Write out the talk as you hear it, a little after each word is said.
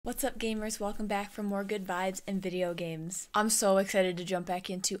What's up, gamers? Welcome back for more good vibes and video games. I'm so excited to jump back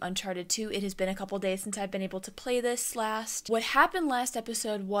into Uncharted 2. It has been a couple days since I've been able to play this last. What happened last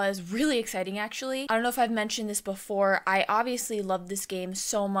episode was really exciting, actually. I don't know if I've mentioned this before. I obviously love this game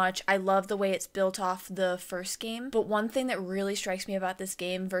so much. I love the way it's built off the first game. But one thing that really strikes me about this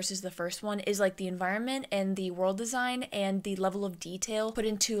game versus the first one is like the environment and the world design and the level of detail put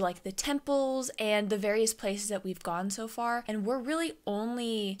into like the temples and the various places that we've gone so far. And we're really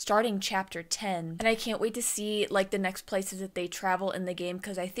only starting chapter 10, and I can't wait to see like the next places that they travel in the game,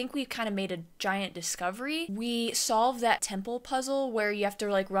 because I think we've kind of made a giant discovery. We solved that temple puzzle where you have to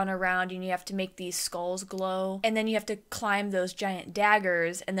like run around and you have to make these skulls glow, and then you have to climb those giant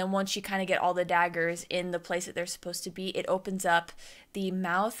daggers, and then once you kind of get all the daggers in the place that they're supposed to be, it opens up the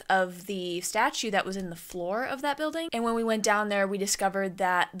mouth of the statue that was in the floor of that building. And when we went down there, we discovered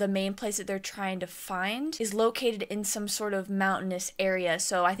that the main place that they're trying to find is located in some sort of mountainous area.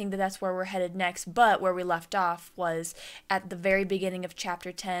 So I think that that's where we're headed next. But where we left off was at the very beginning of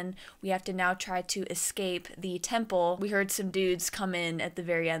chapter 10. We have to now try to escape the temple. We heard some dudes come in at the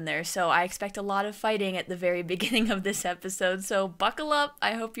very end there. So I expect a lot of fighting at the very beginning of this episode. So buckle up.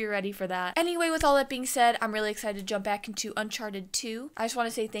 I hope you're ready for that. Anyway, with all that being said, I'm really excited to jump back into Uncharted 2. I just want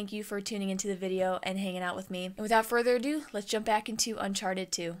to say thank you for tuning into the video and hanging out with me. And without further ado, let's jump back into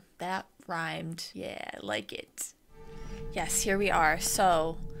Uncharted 2. That rhymed. Yeah, I like it. Yes, here we are.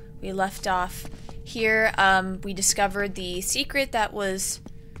 So, we left off here. We discovered the secret that was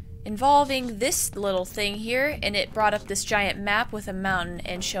involving this little thing here, and it brought up this giant map with a mountain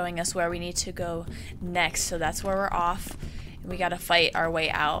and showing us where we need to go next. So that's where we're off, and we gotta fight our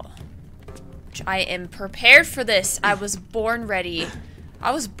way out. I am prepared for this. I was born ready.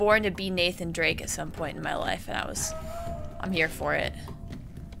 I was born to be Nathan Drake at some point in my life, and I'm here for it.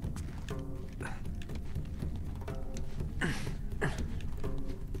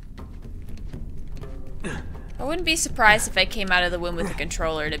 I wouldn't be surprised if I came out of the womb with a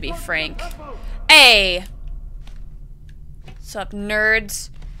controller, to be frank. Hey! What's up, nerds?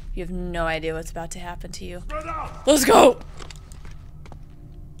 You have no idea what's about to happen to you. Let's go!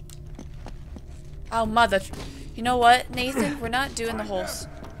 Oh, mother. You know what, Nathan? We're not doing the whole...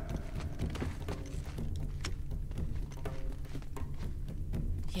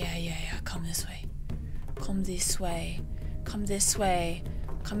 Yeah. Come this way. Come this way. Come this way.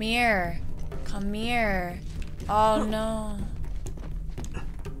 Come here. Come here. Oh, no.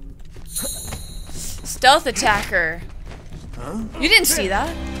 Stealth attacker. Huh? You didn't see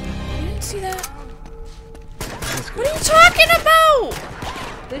that. You didn't see that. What are you talking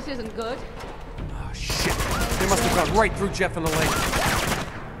about? This isn't good. Oh, shit. They must have gone right through Jeff and Elaine.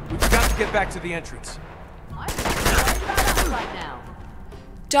 We've got to get back to the entrance. I'm right now.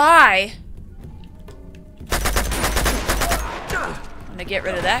 Die. I'm gonna get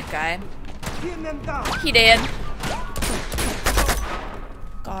rid of that guy. He did.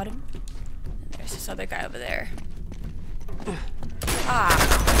 Got him. And there's this other guy over there.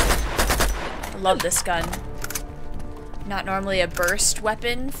 Ah. I love this gun. Not normally a burst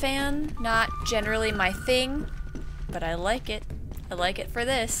weapon fan. Not generally my thing. But I like it. I like it for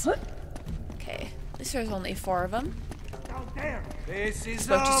this. Okay. At least there's only 4 of them. This is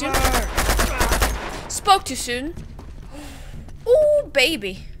Spoke too soon. Spoke too soon. Ooh,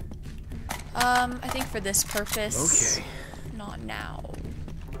 baby. I think for this purpose. Okay. Not now.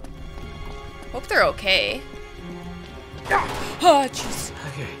 Hope they're okay. Oh, jeez.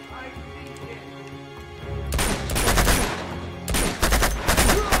 Okay.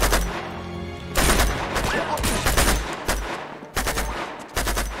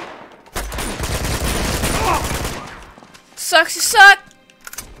 Sucks to suck.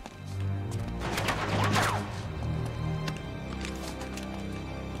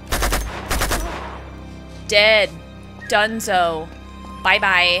 Dead. Dunzo.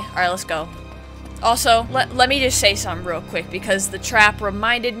 Bye-bye. Alright, let's go. Also, let me just say something real quick, because the trap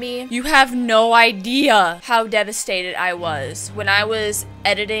reminded me. You have no idea how devastated I was when I was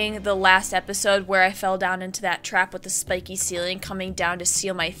editing the last episode where I fell down into that trap with the spiky ceiling coming down to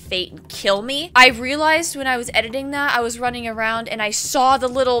seal my fate and kill me. I realized when I was editing that, I was running around and I saw the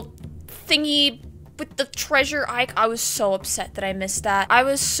little thingy with the treasure. I was so upset that I missed that. I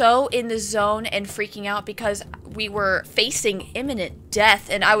was so in the zone and freaking out because we were facing imminent death,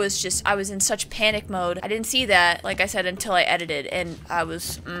 and I was in such panic mode. I didn't see that, like I said, until I edited, and I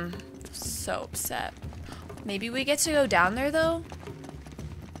was so upset. Maybe we get to go down there though?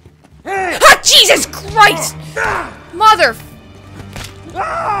 Ah, Jesus Christ! Mother!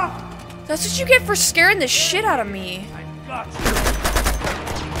 That's what you get for scaring the shit out of me.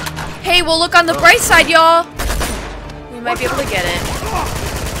 Hey, well, look on the bright side, y'all. We might be able to get it.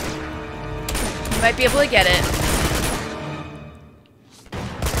 might be able to get it.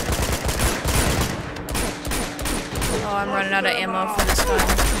 Oh, I'm running out of ammo for this gun.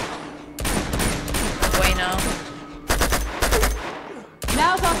 Bueno.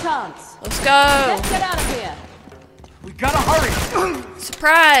 Now's our chance. Let's go. Let's get out of here. We gotta hurry.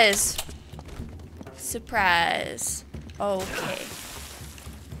 Surprise. Surprise. Okay.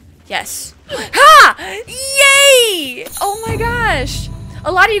 Yes. Ha! Yay! Oh my gosh.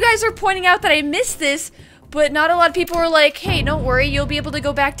 A lot of you guys are pointing out that I missed this, but not a lot of people were like, hey, don't worry, you'll be able to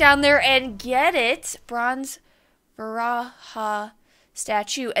go back down there and get it. Bronze Varaha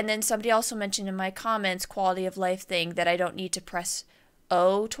statue. And then somebody also mentioned in my comments, quality of life thing, that I don't need to press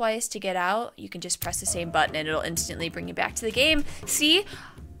O twice to get out. You can just press the same button and it'll instantly bring you back to the game. See,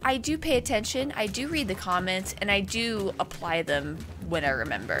 I do pay attention, I do read the comments, and I do apply them when I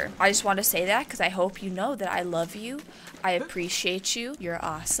remember. I just want to say that because I hope you know that I love you. I appreciate you. You're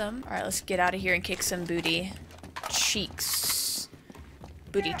awesome. All right, let's get out of here and kick some booty cheeks.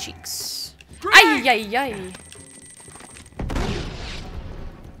 Booty cheeks. Ay, ay, ay.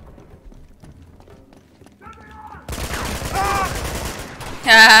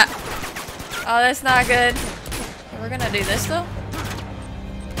 Oh, that's not good. We're gonna do this though.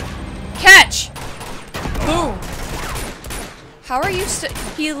 Catch! Boom! How are you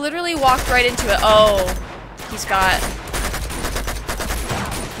he literally walked right into it. Oh, he's got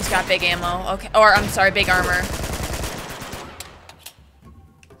big ammo. Okay, or I'm sorry, big armor.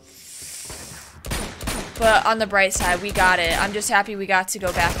 But on the bright side, we got it. I'm just happy we got to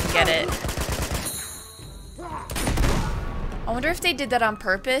go back and get it. I wonder if they did that on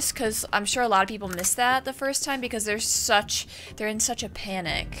purpose, because I'm sure a lot of people missed that the first time because they're in such a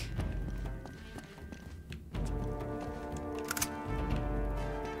panic.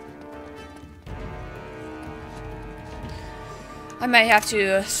 I might have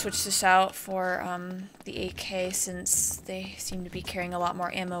to switch this out for the AK since they seem to be carrying a lot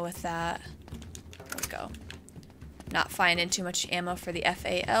more ammo with that. There we go. Not finding too much ammo for the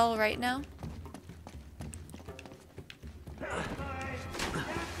FAL right now.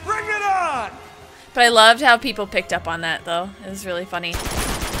 Bring it on! But I loved how people picked up on that, though. It was really funny.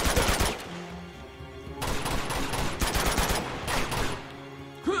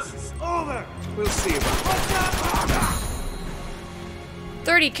 It's over. We'll see about that.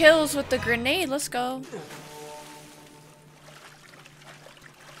 30 kills with the grenade. Let's go.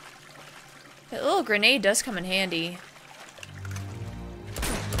 That little grenade does come in handy.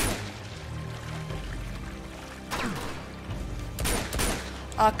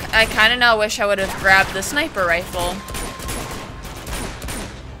 I kind of now wish I would have grabbed the sniper rifle.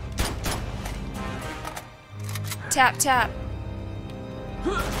 Tap, tap.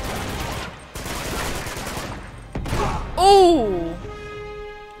 Ooh!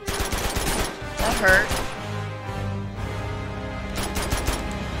 That hurt.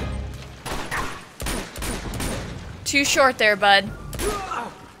 Too short there, bud.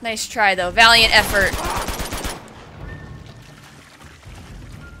 Nice try, though. Valiant effort.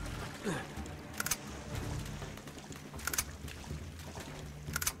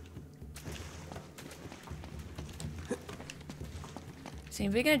 Is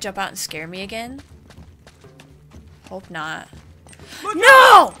anybody gonna jump out and scare me again? Hope not.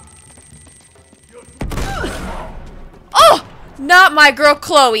 No! Oh! Not my girl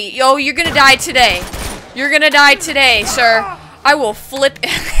Chloe. Yo, you're gonna die today. You're gonna die today, sir. I will flip.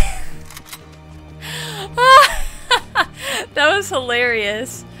 That was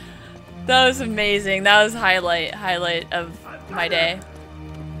hilarious. That was amazing. That was highlight of my day.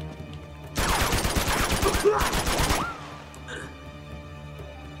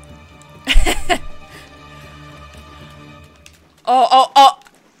 Oh,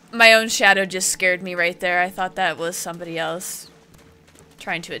 my own shadow just scared me right there. I thought that was somebody else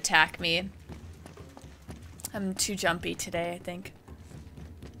trying to attack me. I'm too jumpy today, I think.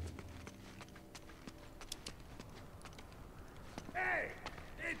 Hey,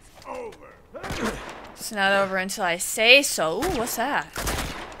 it's over. It's not over until I say so. Ooh, what's that?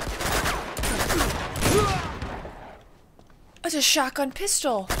 It's a shotgun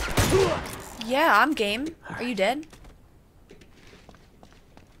pistol. Yeah, I'm game. Are you dead?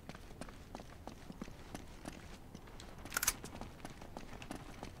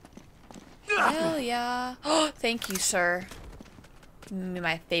 Hell yeah. Oh, thank you, sir. Give me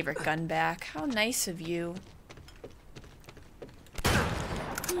my favorite gun back. How nice of you.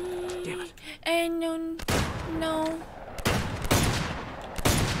 Damn it. And no.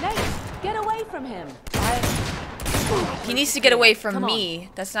 Nate, get away from him. He needs to get away from me.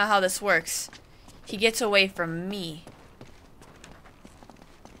 That's not how this works. He gets away from me.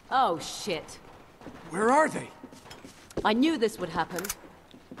 Oh, shit. Where are they? I knew this would happen.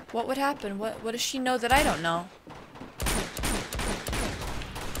 What would happen? What does she know that I don't know?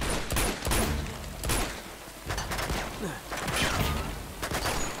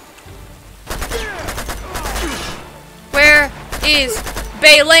 Where is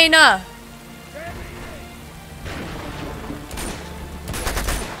Baylena?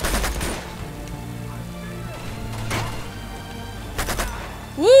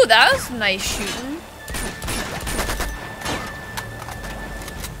 Woo, that was nice shooting.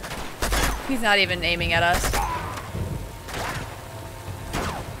 He's not even aiming at us.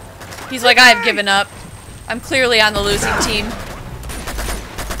 He's like, I've given up. I'm clearly on the losing team.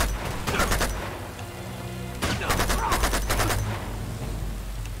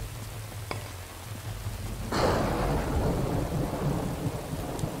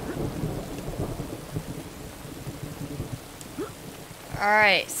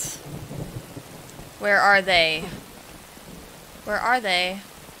 Alright. Where are they? Where are they?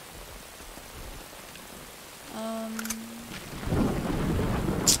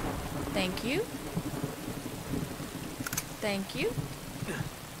 Thank you. Thank you.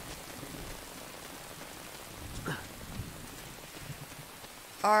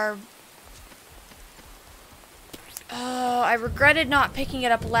 Oh, I regretted not picking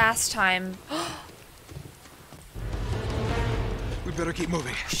it up last time. We better keep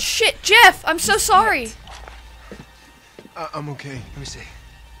moving. Shit, Jeff! I'm so sorry. I'm okay. Let me see.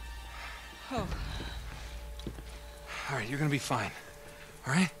 Oh. All right, you're gonna be fine.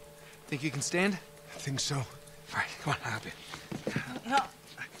 All right? Think you can stand? I think so. All right, come on, hop in.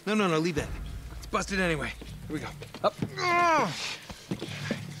 No, leave that. It's busted anyway. Here we go. Up.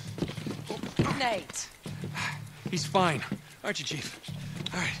 Nate. He's fine. Aren't you, Chief?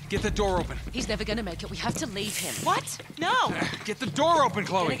 All right, get the door open. He's never gonna make it. We have to leave him. What? No! Get the door open,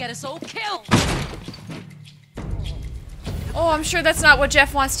 Chloe. Gonna get us all killed. Oh, I'm sure that's not what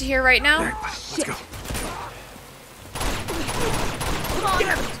Jeff wants to hear right now. All right, let's go. Come on,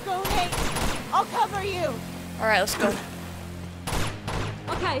 let's go, Nate! I'll cover you! Alright, let's go.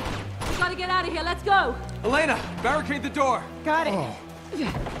 Okay, we gotta get out of here. Let's go. Elena, barricade the door. Got it.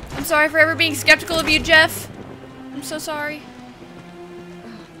 I'm sorry for ever being skeptical of you, Jeff. I'm so sorry.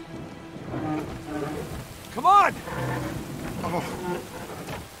 Come on!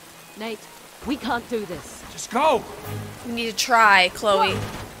 Nate, we can't do this. Just go! We need to try, Chloe.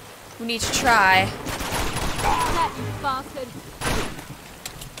 We need to try. That, you bastard.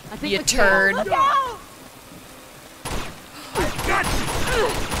 I think You we're turd. Look out! Got you!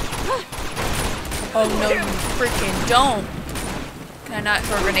 Oh no, you freaking don't. Can I not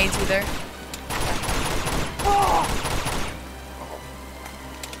throw grenades either?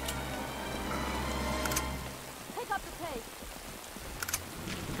 Pick up the pace.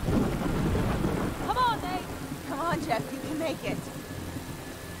 Come on, Nate. Come on, Jeff, you can make it.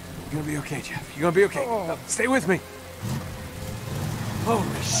 You're gonna be okay, Jeff. You're gonna be okay. Stay with me.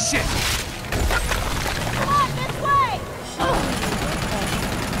 Holy shit! Come on, this way!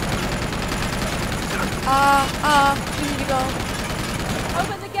 We need to go.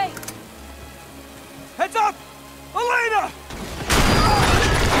 Open the gate. Heads up! Elena!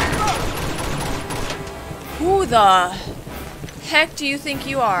 Who the heck do you think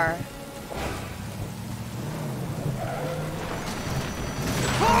you are?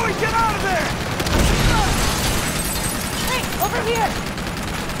 Chloe, get out of there! Hey, over here!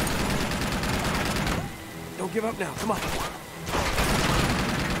 Don't give up now. Come on.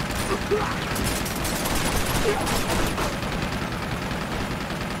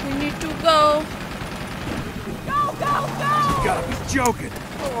 We need to go. Go, go, go! You gotta be joking.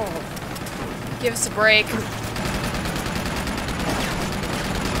 Give us a break.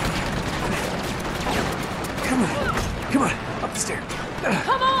 Come on. Come on. Up the stairs.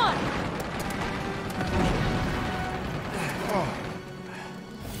 Come on.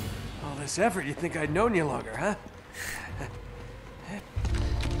 All this effort, you'd think I'd known you longer, huh?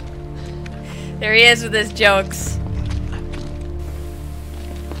 There he is with his jokes.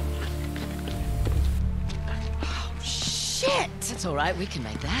 Shit! It's all right. We can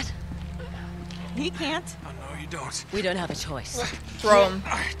make that. He can't. Oh, no, you don't. We don't have a choice. Throw him.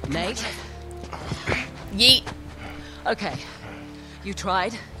 Nate. Yeet. Okay. You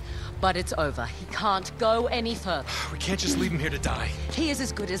tried, but it's over. He can't go any further. We can't just leave him here to die. He is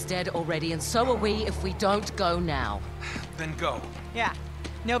as good as dead already, and so are we if we don't go now. Then go. Yeah,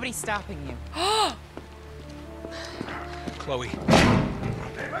 nobody's stopping you. Chloe.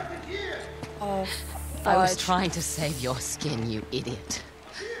 Oh, I was fudge. trying to save your skin, you idiot.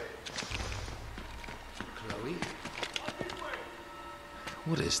 Chloe?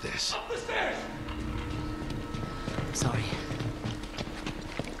 What is this? Up the stairs! Sorry.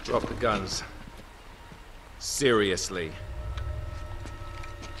 Drop the guns. Seriously.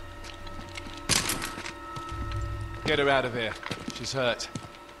 Get her out of here. She's hurt.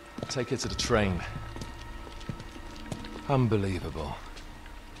 Take her to the train. Unbelievable.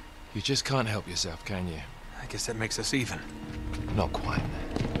 You just can't help yourself, can you? I guess that makes us even. Not quite.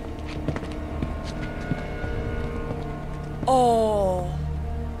 Oh.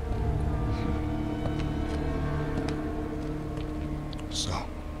 So,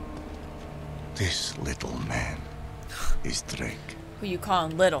 this little man is Drake. Who you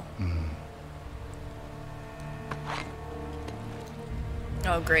calling little?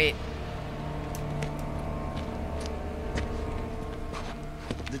 Oh, great.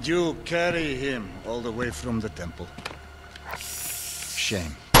 Did you carry him all the way from the temple?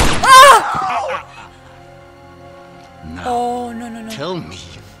 Shame. Now, Oh, no, no, no. tell me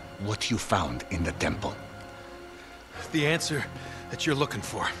what you found in the temple. The answer that you're looking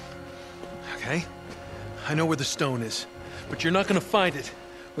for. Okay? I know where the stone is, but you're not gonna find it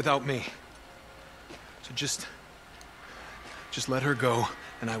without me. So just let her go,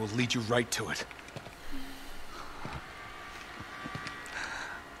 and I will lead you right to it.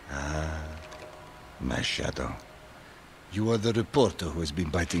 My shadow. You are the reporter who has been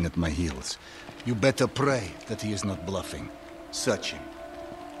biting at my heels. You better pray that he is not bluffing. Search him.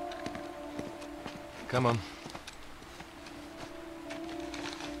 Come on.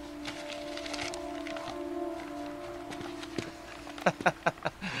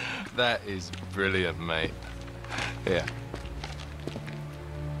 That is brilliant, mate. Here.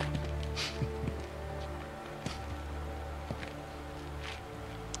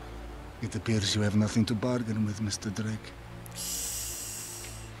 It appears you have nothing to bargain with, Mr. Drake.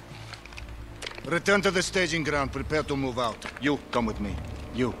 Return to the staging ground. Prepare to move out. You, come with me.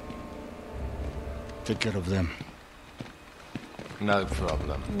 You. Take care of them. No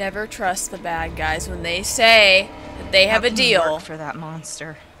problem. Never trust the bad guys when they say that they have a deal. For that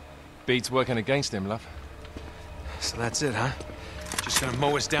monster. Beats working against him, love. So that's it, huh? Just gonna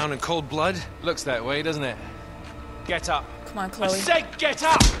mow us down in cold blood? Looks that way, doesn't it? Get up. Come on, I Chloe. said get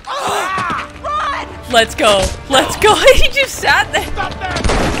up! Let's go. Let's go. He just sat there. Stop there!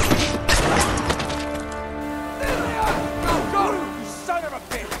 Go! You son of a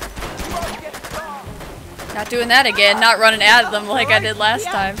bitch! Not doing that again. Not running at them like I did last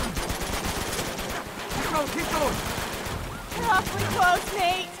time. Keep going! You're awfully close,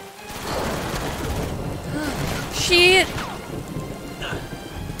 Nate. She...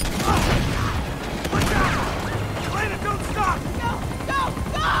 Elena, don't stop! Go!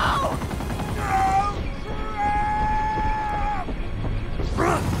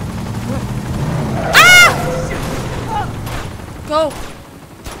 Go.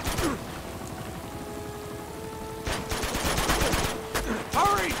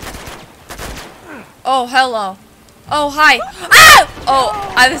 Hurry! Oh, hello. Oh, hi. Ah!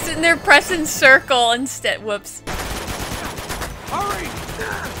 Oh, I was sitting there pressing circle instead. Whoops. Hurry!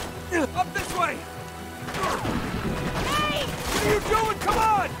 Up this way! Nate! What are you doing? Come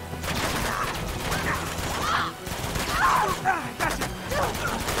on! Gotcha! Come on!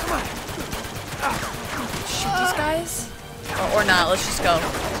 Shoot these guys? Or not. Let's just go.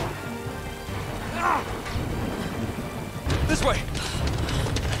 This way!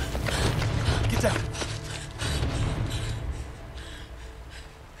 Get down!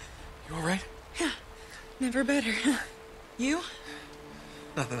 You alright? Never better. You?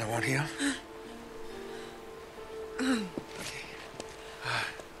 Nothing I won't heal. Okay. I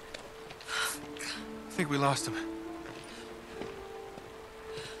think we lost him.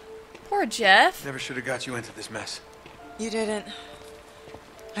 Poor Jeff. Never should have got you into this mess. You didn't.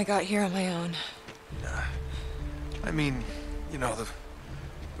 I got here on my own. I mean, you know, the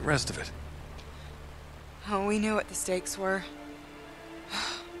rest of it. Oh, we knew what the stakes were.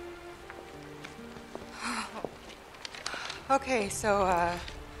 Okay, so,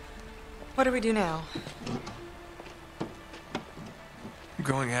 what do we do now? I'm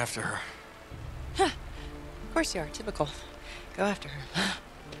going after her. Of course you are. Typical. Go after her.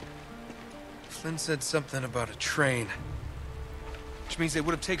 Flynn said something about a train. Which means they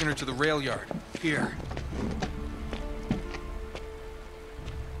would have taken her to the rail yard. Here.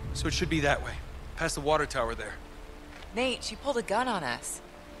 So it should be that way. Past the water tower there. Nate, she pulled a gun on us.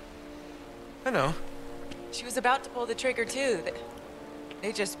 I know. She was about to pull the trigger, too.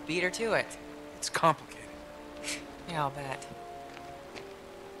 They just beat her to it. It's complicated. Yeah, I'll bet.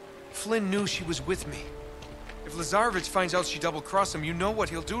 Flynn knew she was with me. If Lazarevich finds out she double-crossed him, you know what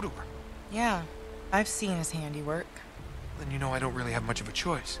he'll do to her. Yeah, I've seen his handiwork. then you know I don't really have much of a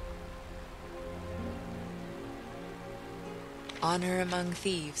choice. Honor among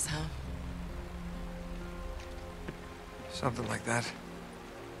thieves, huh? Something like that.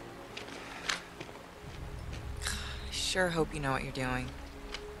 I sure hope you know what you're doing.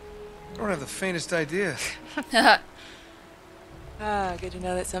 I don't have the faintest idea. Ah, good to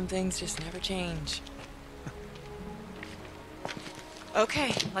know that some things just never change.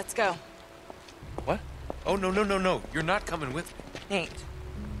 Okay, let's go. What? Oh, no, no, no, no. You're not coming with me. Nate,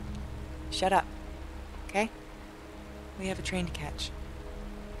 shut up, okay? We have a train to catch.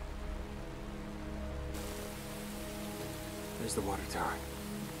 There's the water tower.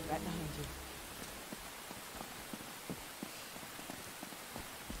 Right behind you.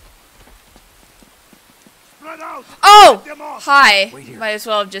 Oh! Hi. Wait here. Might as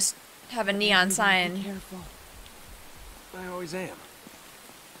well just have a neon sign. Careful. I always am.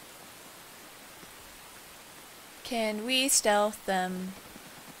 Can we stealth them?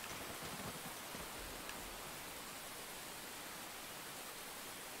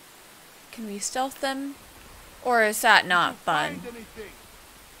 Can we stealth them? Or is that not fun?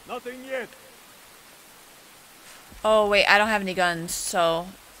 Nothing yet. Oh wait, I don't have any guns, so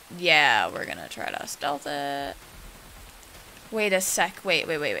yeah, we're gonna try to stealth it. Wait a sec. Wait.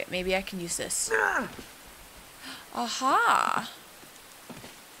 Maybe I can use this. Aha!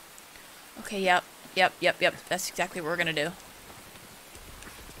 Okay, yep. That's exactly what we're gonna do.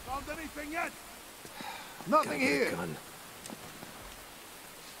 Found anything yet? Nothing here. Gun.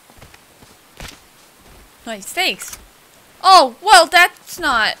 Nice, thanks. Oh, well, that's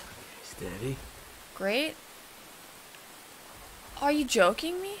not Steady. great. Are you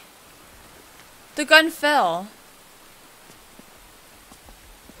joking me? The gun fell.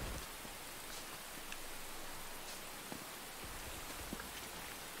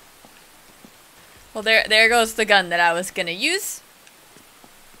 Well, there goes the gun that I was gonna use.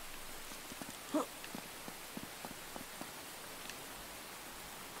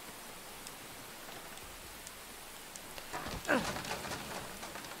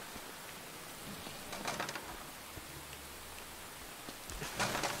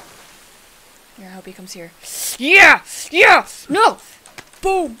 Here, I hope he comes here. Yeah! No!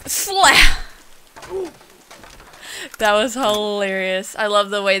 Boom! Slap! That was hilarious. I love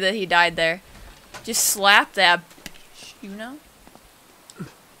the way that he died there. Just slap that bitch, you know?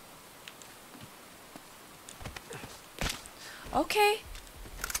 Okay.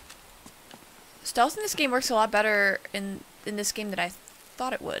 Stealth in this game works a lot better in this game than I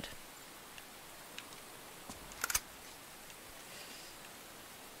thought it would.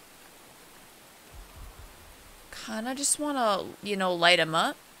 Kinda just wanna, you know, light him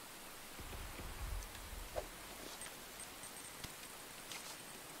up.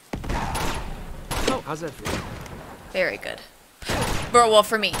 Oh, how's that feel? Very good. But, well,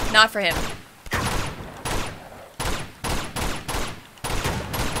 for me, not for him.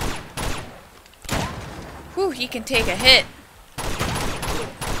 Whew, he can take a hit.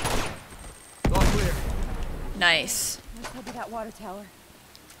 All clear. Nice. Let's head to that water tower.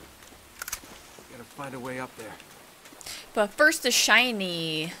 Gotta find a way up there. But first, the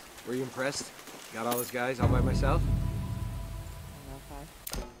shiny. Were you impressed? Got all those guys all by myself?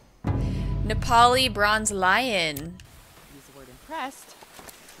 Nepali bronze lion. Use the word impressed.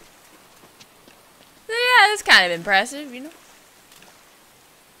 Yeah, that's kind of impressive, you know.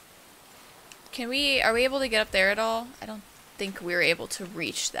 Are we able to get up there at all? I don't think we were able to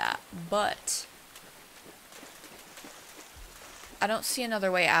reach that, but I don't see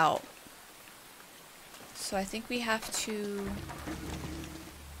another way out. So I think we have to...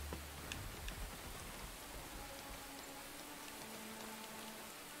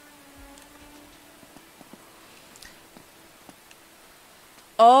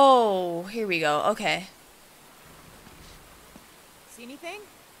 Oh, here we go. Okay. See anything?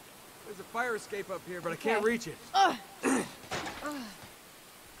 There's a fire escape up here, but I can't reach it. Hey,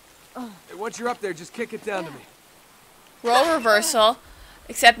 once you're up there, just kick it down to me. Role reversal.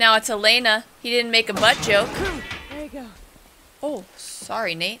 Except now it's Elena. He didn't make a butt joke. There you go. Oh,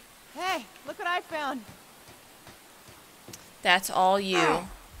 sorry, Nate. Hey, look what I found. That's all you.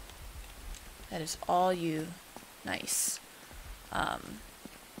 That is all you. Nice.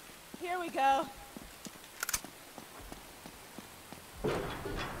 Here we go.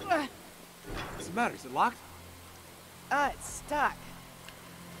 What's the matter? Is it locked? It's stuck.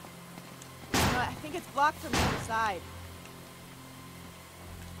 I think it's blocked from the other side.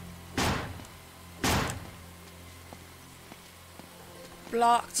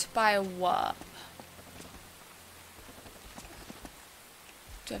 Blocked by what?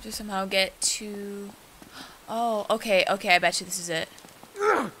 Do I have to somehow get to... Oh, okay, okay, I bet you this is it.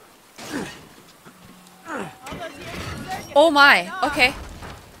 Oh my, okay. Yeah,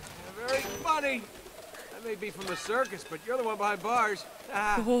 very funny. That may be from the circus, but you're the one behind bars.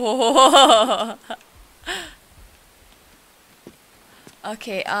 Ah.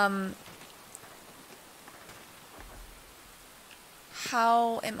 Okay,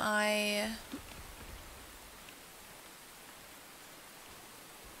 how am I...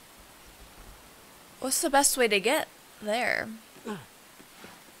 What's the best way to get there?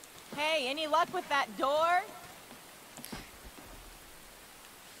 Hey, any luck with that door?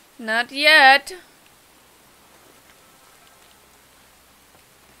 Not yet.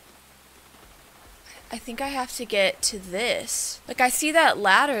 I think I have to get to this. Like, I see that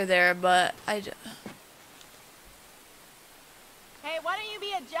ladder there, but Hey, why don't you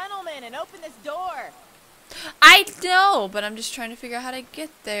be a gentleman and open this door? I know, but I'm just trying to figure out how to get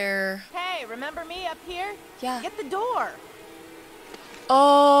there. Hey, remember me up here? Yeah. Get the door.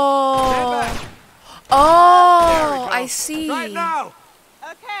 Oh. Oh, I see. Right now.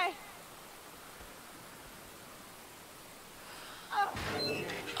 Okay.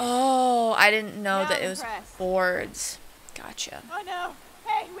 Oh, I didn't know Now that I'm it was impressed. boards. Gotcha. Oh no.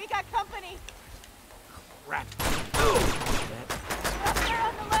 Hey, we got company. Crap. Up there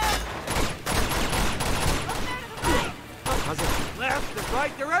on the left. Up there to the right. How's it? Left and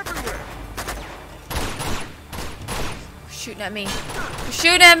right, they're everywhere. Shooting at me. They're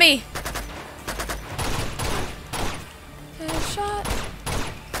shooting at me. Headshot.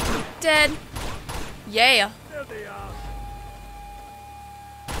 Dead. Yeah. There they are.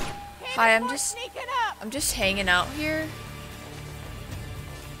 Hey, Hi, there's more sneaking up. I'm just hanging out here.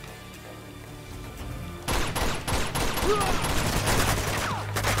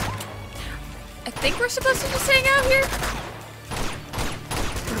 I think we're supposed to just hang out here.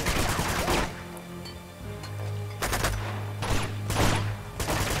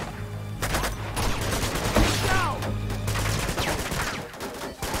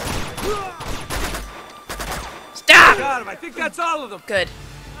 Stop! Got him. I think that's all of them. Good.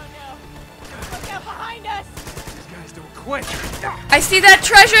 Oh no. Look out behind us. These guys do it quick. I see that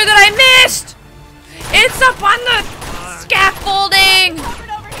treasure that I missed! It's up on the scaffolding! Covered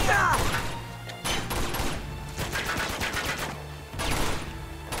over here.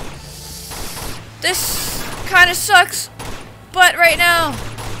 This kind of sucks, but right now.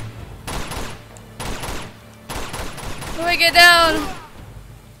 How do I get down?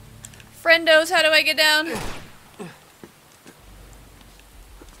 Friendos, how do I get down?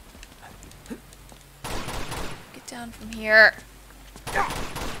 Get down from here.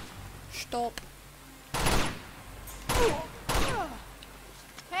 Stop.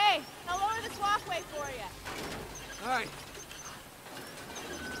 Hey, I'll lower this walkway for you. All right.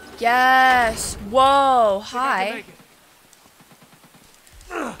 Yes. Whoa. I can Hi. make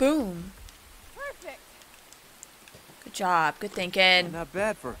it. Boom. Perfect. Good job. Good thinking. Not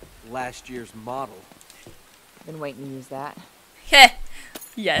bad for last year's model. Been waiting to use that. Heh.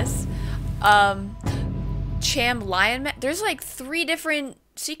 Yes. Cham Lion Ma- There's like 3 different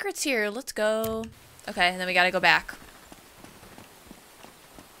secrets here. Let's go. Okay, and then we gotta go back.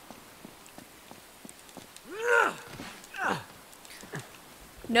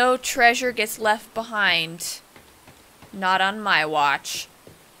 No treasure gets left behind. Not on my watch.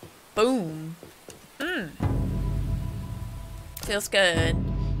 Boom. Feels good.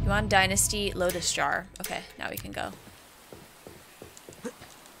 You want Dynasty Lotus Jar. Okay, now we can go.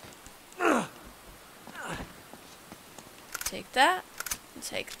 Take that.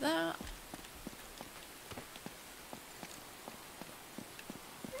 Take that.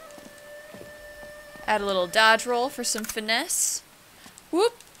 Add a little dodge roll for some finesse.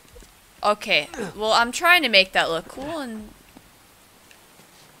 Whoop. Okay. Well, I'm trying to make that look cool and...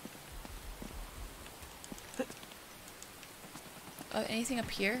 anything up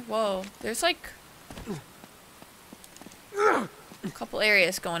here? Whoa. There's like... a couple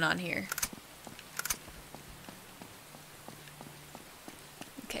areas going on here.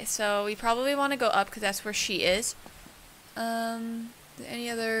 Okay, so we probably want to go up because that's where she is. Any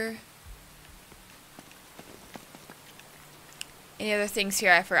other things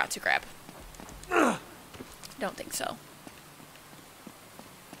here I forgot to grab? Don't think so.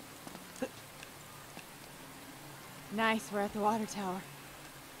 Nice, we're at the water tower.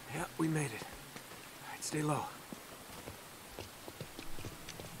 Yeah, we made it. All right, stay low.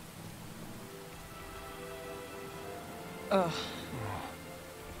 Ugh.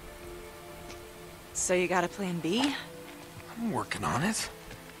 So you got a plan B? I'm working on it.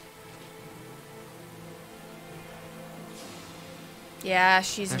 Yeah,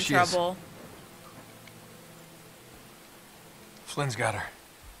 she's There in she is. trouble. Flynn's got her.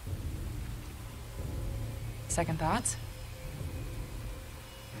 Second thoughts?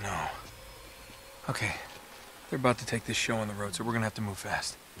 No. Okay. They're about to take this show on the road, so we're gonna have to move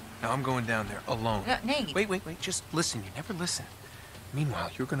fast. Now I'm going down there alone. Nate. Wait. Just listen. You never listen.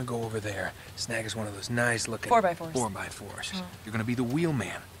 Meanwhile, you're gonna go over there, snag us one of those nice-looking 4x4s. 4x4s. You're gonna be the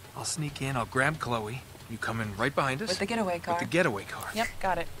wheelman. I'll sneak in. I'll grab Chloe. You come in right behind us. With the getaway car. With the getaway car. Yep,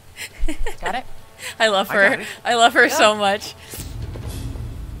 got it. Got it? I love I her. got it. I love her so much.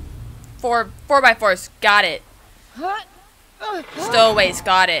 4x4s. Got it. Stowaways.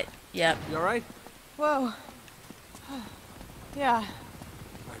 Got it. Yep. You all right? Whoa. Yeah. All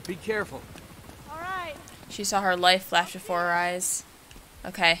right, be careful. All right. She saw her life flash before her eyes.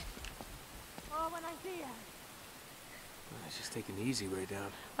 Okay. Oh, when I see you. It's just taking the easy way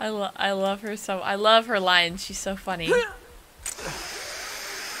down. I love her so. I love her lines. She's so funny.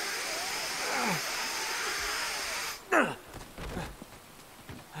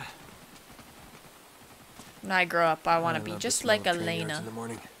 When I grow up, I want to be love just the smell like of train yards Elena. in the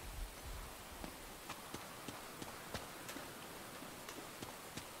morning.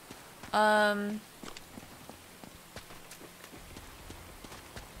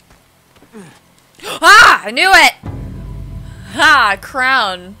 Ah! I knew it! Ha!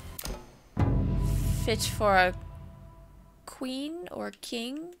 Crown. Fit for a queen or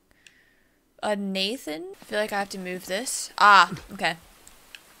king? A Nathan? I feel like I have to move this. Ah, okay.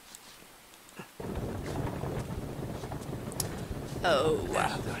 Oh.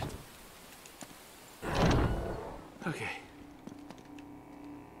 That'll do it. Okay.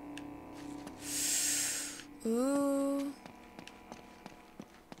 Ooh.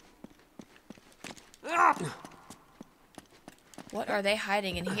 What are they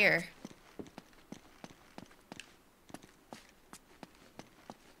hiding in here?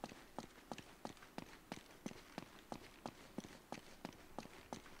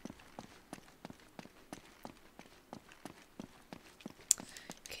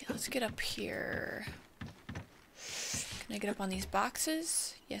 Okay, let's get up here. Can I get up on these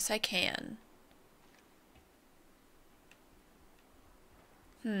boxes? Yes, I can.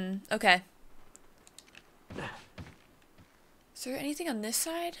 Okay. Is there anything on this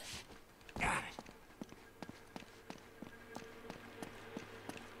side? Got it.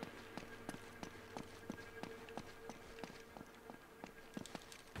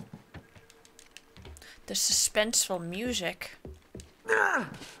 The suspenseful music.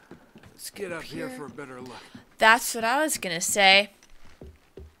 Let's get up here for a better look. That's what I was gonna say.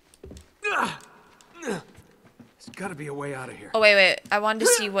 There's gotta be a way out of here. Oh, wait. I wanted to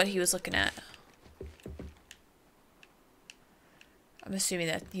see what he was looking at. I'm assuming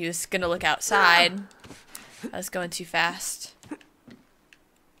that he was gonna look outside. I was going too fast.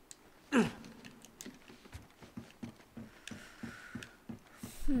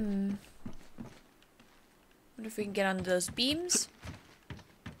 Wonder if we can get onto those beams.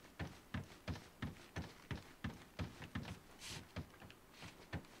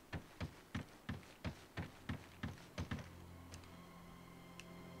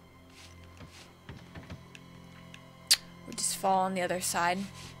 We just fall on the other side.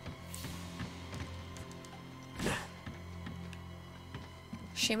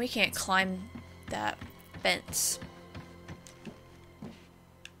 Shame we can't climb that fence.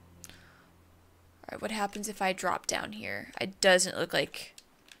 Alright, what happens if I drop down here? It doesn't look like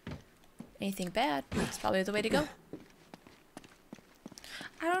anything bad. It's probably the way to go.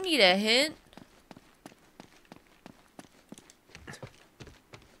 I don't need a hint.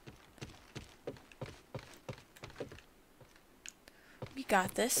 We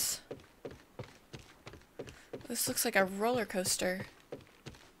got this. This looks like a roller coaster.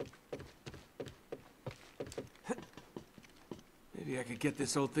 Maybe I could get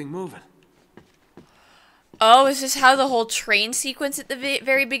this old thing moving. Oh, is this how the whole train sequence at the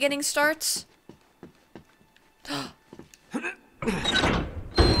very beginning starts? Think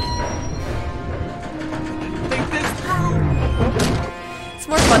this through. It's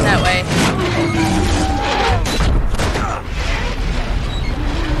more fun that way.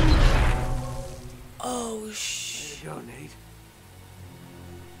 Oh, There you go, Nate.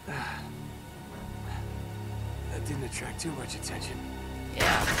 That didn't attract too much attention.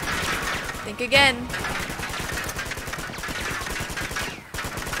 yeah. Think again.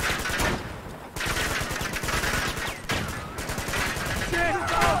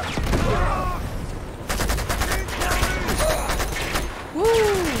 Woo!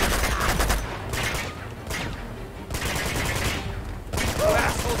 You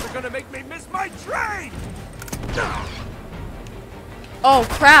assholes are gonna make me miss my train! Oh,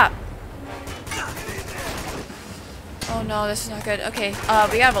 crap. Oh no, this is not good. Okay,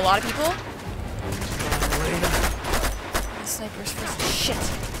 we have a lot of people. The sniper's first. Shit.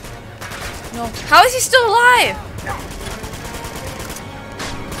 No. How is he still alive?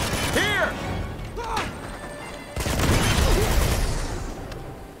 Here!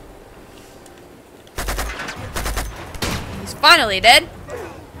 He's finally dead.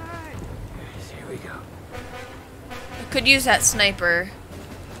 Here we go. I could use that sniper.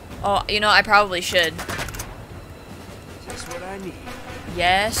 Oh, you know, I probably should. That's what I need.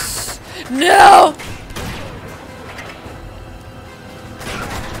 Yes. No!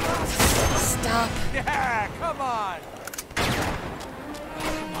 Stop. Yeah, come on!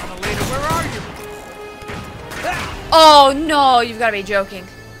 Come on, Elena, where are you? Oh no, you've got to be joking.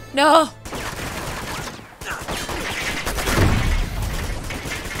 No.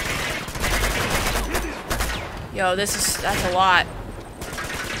 Yo, that's a lot.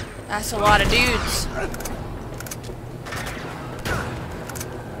 That's a lot of dudes.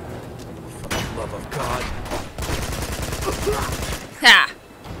 For the love of God. Ha!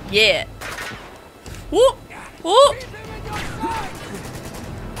 Yeah. Whoop! Whoop!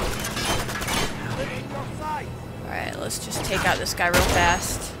 Alright, let's just take out this guy real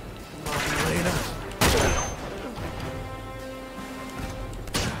fast. Come on, Elena.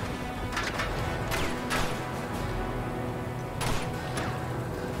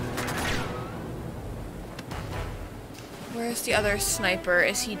 Where's the other sniper?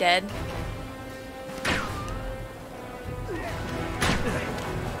 Is he dead?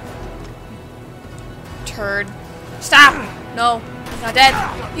 Turd. Stop! No, he's not dead.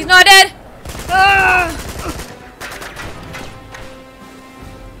 He's not dead! Ah!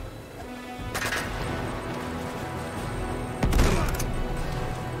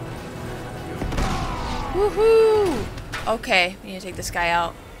 Woohoo! Okay, we need to take this guy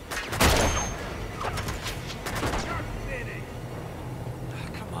out.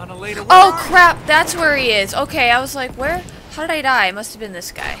 Come on, Elena. Oh crap, that's where he is. Okay, I was like, where? How did I die? It must have been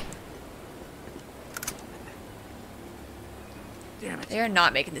this guy. Damn it. They are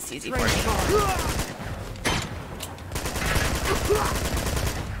not making this easy for me.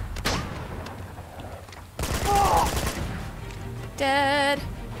 Dead.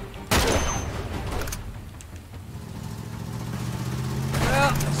 Well,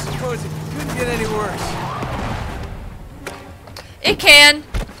 I suppose it couldn't get any worse. It can.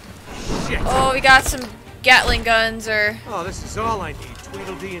 Shit. Oh, we got some Gatling guns or... Oh, this is all I need.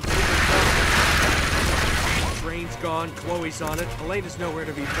 Tweedledee and Tweedledum. Train's gone, Chloe's on it. Elena's nowhere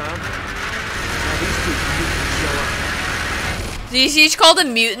to be found. Now these two mutants show up. Did you each call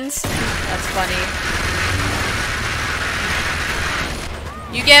them mutants? That's funny.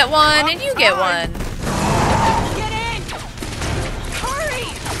 You get one and you get one. Get in! Hurry!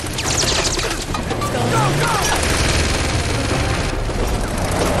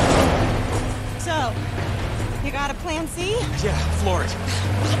 So, you got a plan C? Yeah, floor it.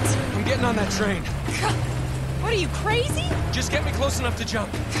 I'm getting on that train. What are you, crazy? Just get me close enough to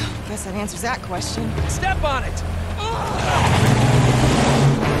jump. Guess that answers that question. Step on it!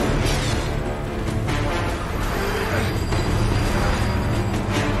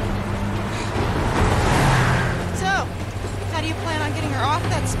 So, how do you plan on getting her off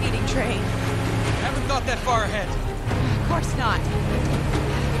that speeding train? Haven't thought that far ahead. Of course not.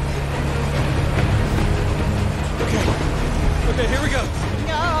 Okay, here we go.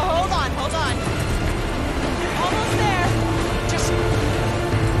 No, hold on. Almost there. Just...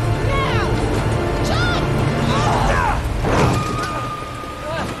 now! Jump!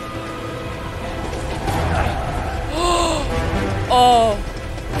 Oh.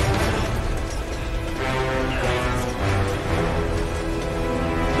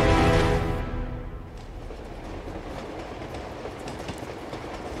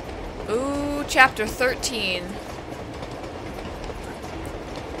 Ooh, chapter 13.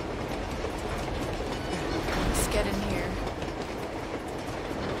 Let's get in here.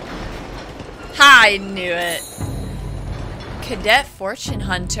 Ha, I knew it. Cadet Fortune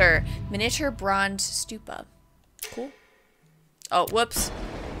Hunter. Miniature bronze stupa. Cool. Oh, whoops.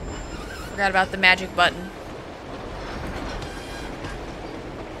 Forgot about the magic button.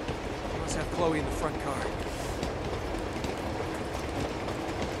 Let's have Chloe in the front car.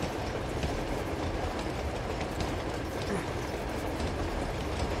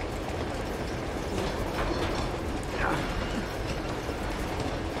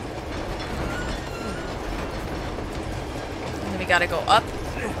 And then we gotta go up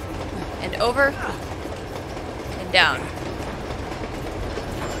and over and down.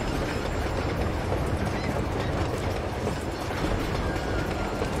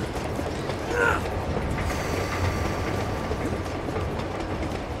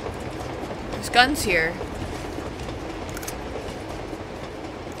 There's guns here.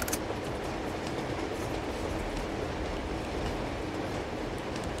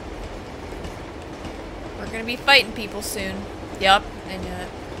 We're gonna be fighting people soon. Yup, I knew it.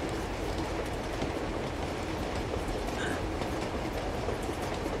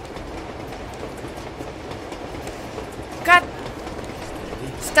 God!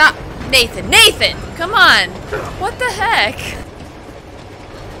 Stop! Nathan! Nathan! Come on! What the heck?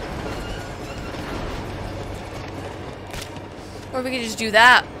 Or we could just do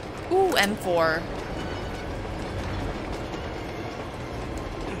that. Ooh, M4.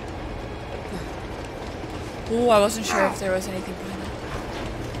 Ooh, I wasn't sure if there was anything behind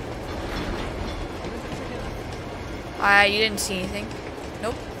that. You didn't see anything.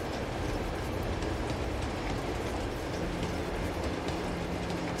 Nope.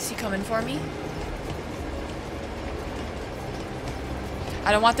 Is he coming for me?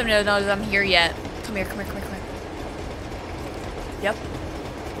 I don't want them to know that I'm here yet. Come here, come here, come here, come here. Yep.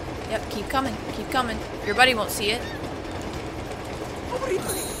 Yep, keep coming. Keep coming. Your buddy won't see it.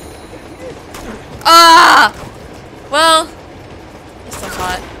 Ah! Well, it's still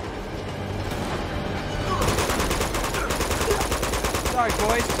hot. Sorry,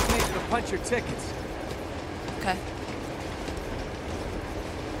 boys. Just needed to punch your tickets. Okay.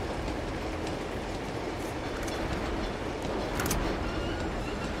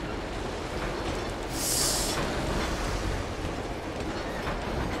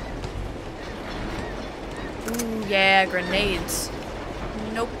 Ooh, yeah, grenades.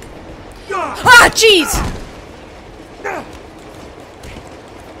 Nope. Ah, jeez!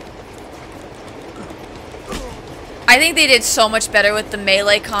 I think they did so much better with the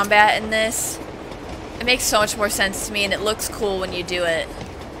melee combat in this. It makes so much more sense to me, and it looks cool when you do it.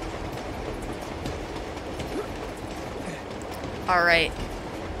 Alright.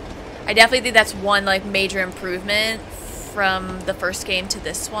 I definitely think that's one, like, major improvement from the first game to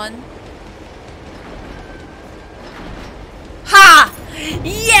this one. Ha!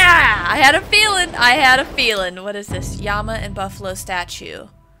 Yeah! I had a feeling. I had a feeling. What is this? Llama and buffalo statue.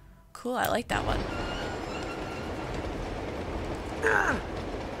 Cool, I like that one.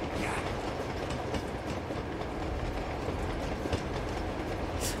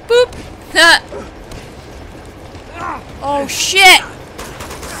 Boop! Oh shit!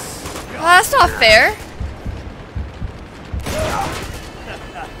 Oh, that's not fair.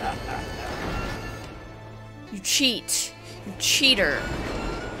 You cheat. You cheater.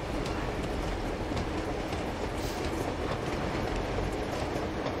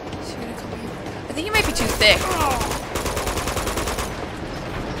 Is he gonna come here? I think he might be too thick.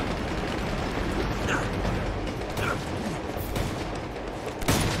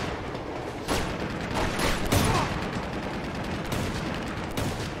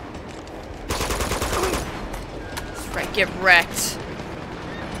 Get wrecked.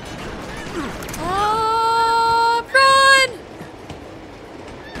 Oh, run!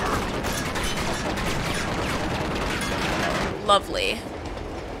 Lovely.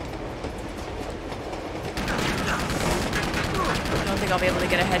 I don't think I'll be able to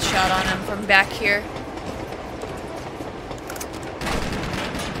get a headshot on him from back here.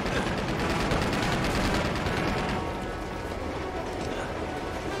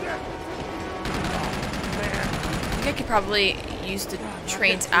 I could probably use the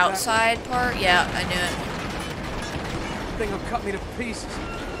train's outside part. Yeah, I knew it. Thing will cut me to pieces.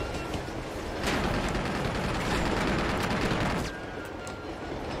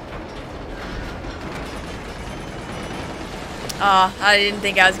 Oh, I didn't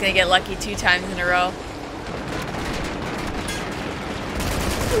think I was gonna get lucky 2 times in a row.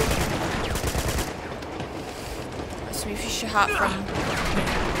 So maybe we should hop from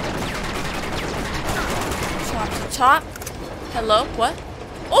top to top. Hello? What?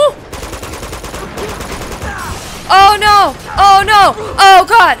 Oh! Oh no! Oh no! Oh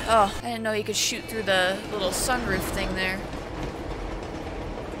god! Oh, I didn't know you could shoot through the little sunroof thing there.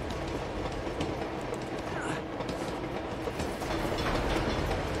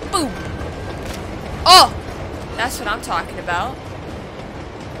 Boom! Oh! That's what I'm talking about.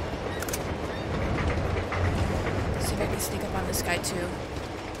 Let's see if I can sneak up on this guy too.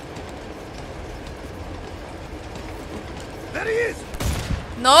 There he is!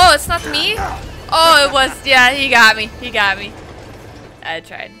 No, it's not me. Oh, it was. Yeah, he got me. He got me. I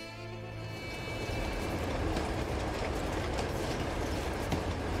tried.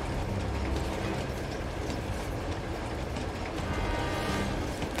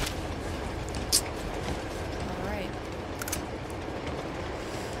 Alright.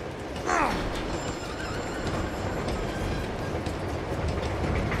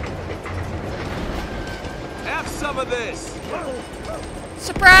 Have some of this!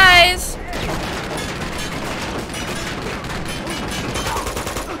 Surprise!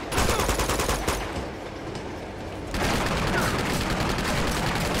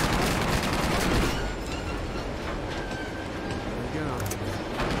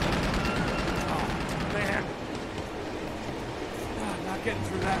 Getting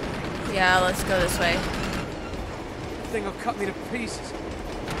through that. Yeah, let's go this way. The thing will cut me to pieces.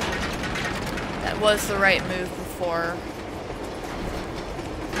 That was the right move before.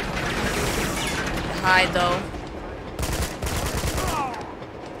 Hide though.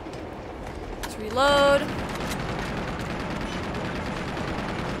 Let's reload.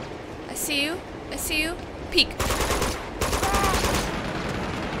 I see you. I see you. Peek.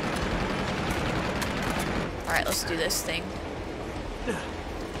 Alright, let's do this thing.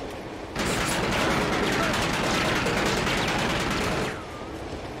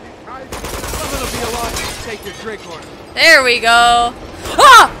 Someone will be allowed to take your drink order. There we go.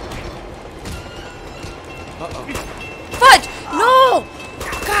 Ah! Uh-oh. Fudge! No!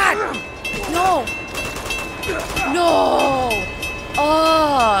 God! No! No!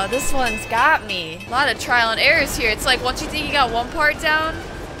 Oh, this one's got me. A lot of trial and errors here. It's like once you think you got one part down,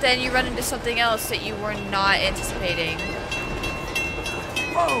 then you run into something else that you were not anticipating.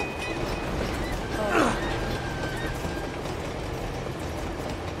 Whoa!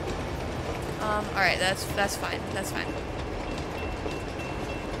 Alright, that's fine. That's fine.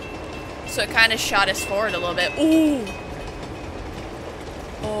 So it kind of shot us forward a little bit. Ooh!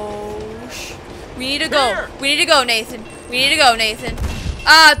 Oh, we need to go. Here. We need to go, Nathan. We need to go, Nathan.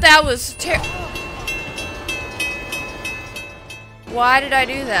 Ah, that was Why did I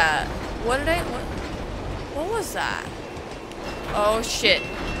do that? What did I... What was that? Oh, shit.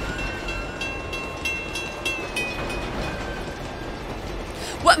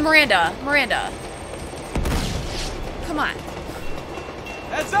 What? Miranda. Miranda. Come on.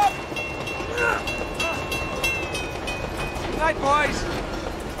 Heads up! Night, boys!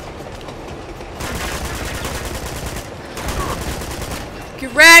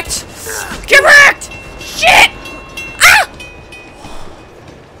 Get wrecked! Get wrecked! Shit! Ah!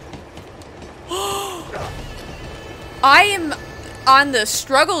 I am on the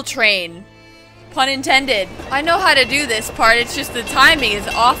struggle train. Pun intended. I know how to do this part, it's just the timing is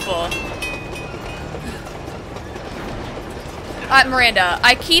awful. Miranda,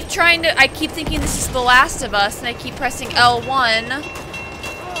 I keep thinking this is The Last of Us, and I keep pressing L1.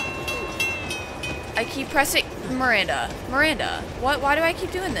 I keep pressing... Miranda. Why do I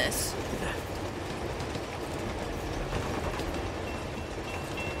keep doing this?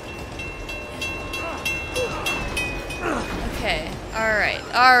 Okay.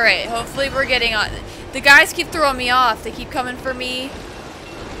 Alright. Hopefully we're getting on. The guys keep throwing me off. They keep coming for me.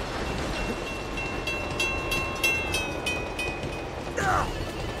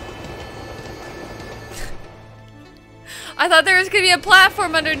 I thought there was gonna be a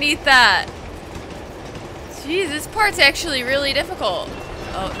platform underneath that. Jeez, this part's actually really difficult.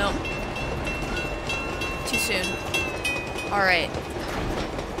 Oh, no. Too soon. Alright.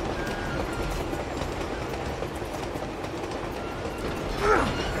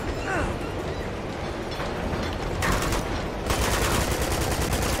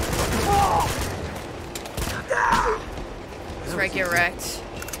 That's where I get wrecked.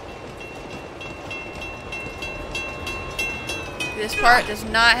 This part does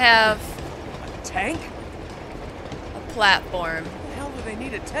not have A tank? a platform. What the hell do they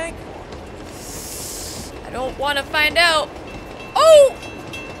need a tank for? I don't want to find out. Oh!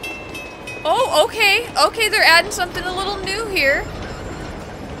 Oh, okay. Okay, they're adding something a little new here.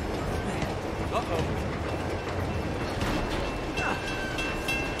 Uh-oh.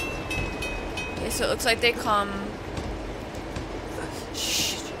 Okay, so it looks like they come.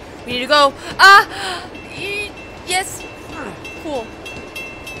 Shh. We need to go. Ah! Yes. Cool.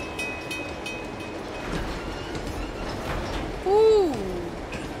 Ooh.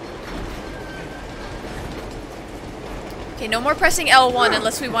 Okay, no more pressing L1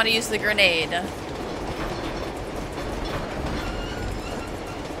 unless we want to use the grenade.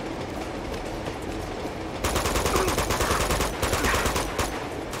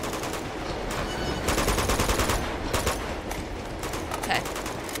 Okay.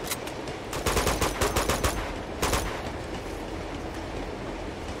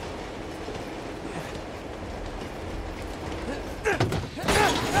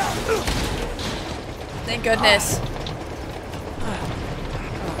 Thank goodness.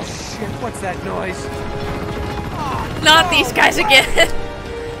 Oh, shit, what's that noise? Not these guys again.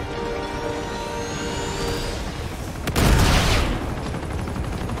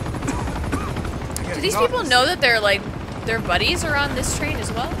 I Do these people know that they're like their buddies are on this train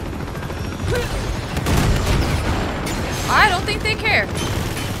as well? I don't think they care.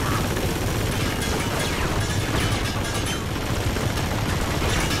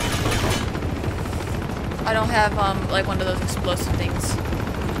 I don't have like one of those explosive things.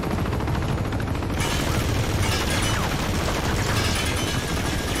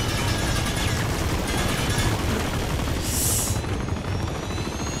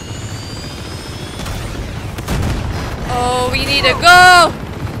 Oh, we need to go!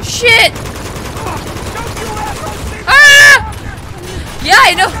 Shit! Ah! Yeah,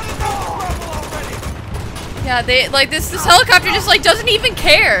 I know. Yeah, they like this helicopter just like doesn't even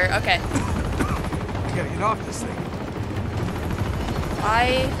care. Okay. I gotta get off this thing.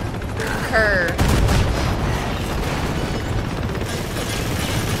 I concur.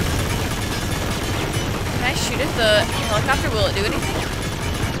 Can I shoot at the helicopter? Will it do anything?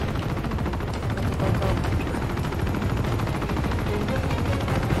 Go, go, go.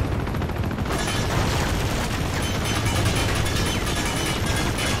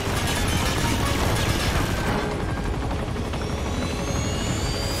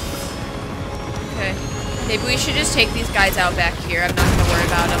 Okay. Maybe we should just take these guys out back here. I'm not gonna worry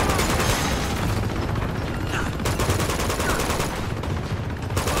about them.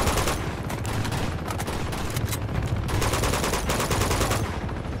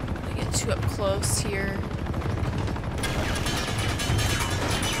 Get too up close here.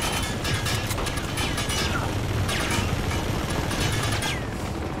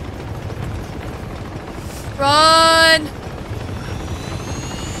 Run!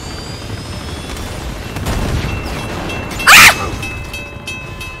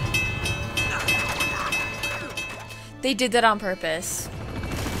 They did that on purpose.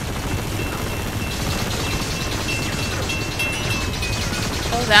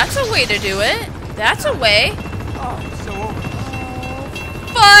 Oh, that's a way to do it. That's a way. Oh, so over.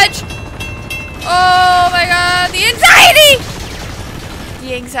 Fudge! Oh my god, the anxiety!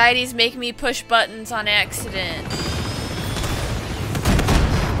 The anxieties make me push buttons on accident.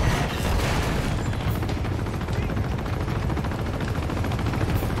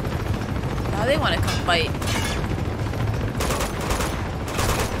 Now they want to come fight.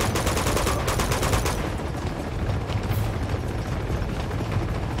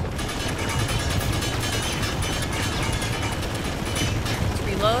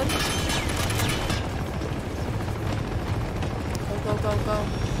 Reload. Go, go, go, go.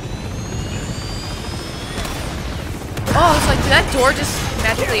 Oh, it's like, did that door just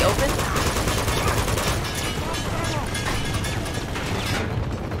magically open?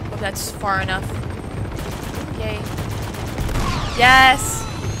 Oh, that's far enough. Yay. Yes!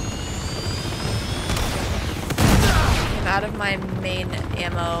 I'm out of my main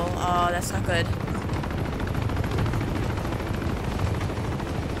ammo. Oh, that's not good.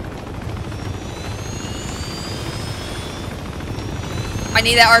 I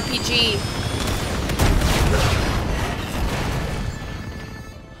need that RPG.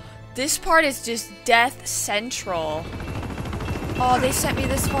 This part is just death central. Oh, they sent me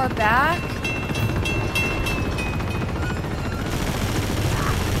this far back?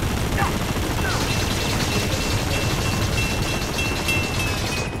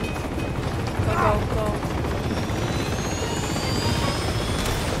 Go, go, go.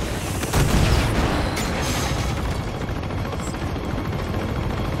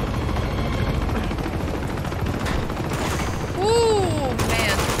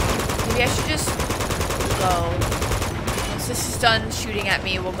 I should just go. Once this is done shooting at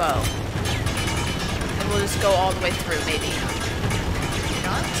me, we'll go. And we'll just go all the way through, maybe. Maybe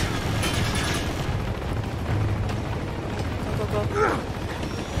not? Go, go, go.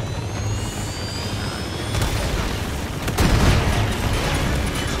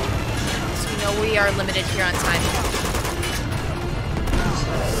 So we know we are limited here on time.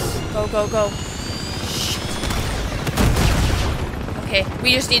 Go, go, go. Okay,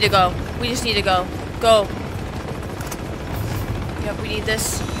 we just need to go. We just need to go. Go. Yep, we need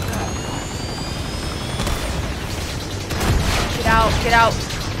this. Get out, get out.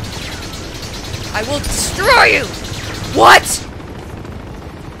 I will destroy you! What?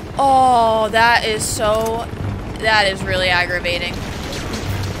 Oh, that is really aggravating.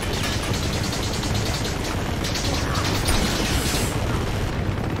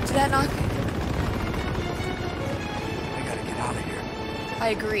 Did that not? I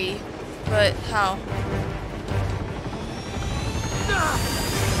agree, but how?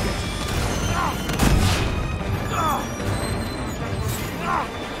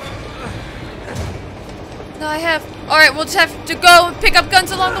 No, I have. Alright, we'll just have to go and pick up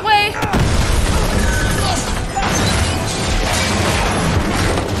guns along the way.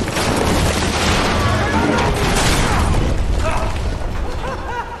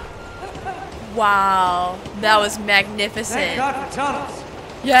 Wow, that was magnificent. Thank God for tunnels.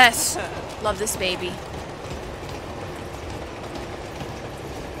 Yes, love this baby.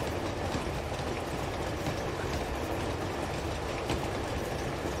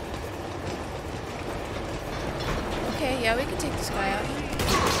 Okay, yeah, we can take this guy out.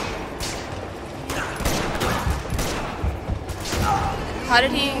 How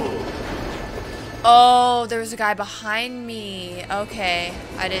did he... Oh, there was a guy behind me. Okay,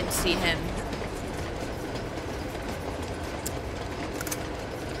 I didn't see him.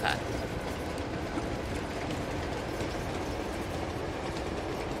 Okay.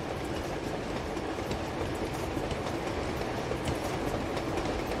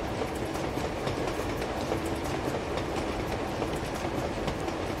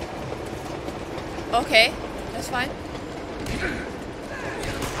 Okay, that's fine.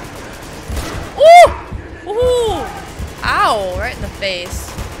 Ooh! Ooh! Ow! Right in the face.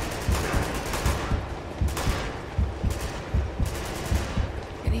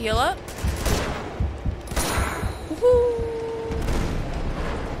 Gonna heal up. Woohoo!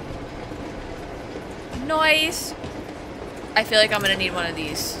 Nice! I feel like I'm gonna need one of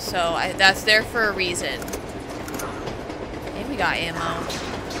these, so that's there for a reason. Maybe we got ammo.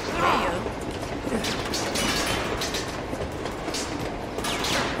 There you.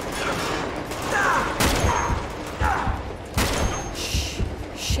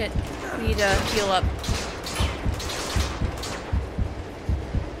 Shit, we need to heal up.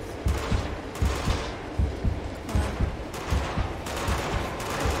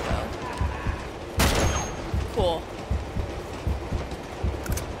 Cool.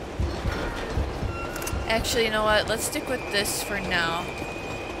 Actually, you know what? Let's stick with this for now.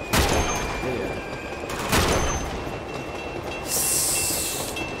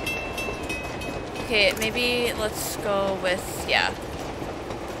 Okay, maybe let's go with, yeah, a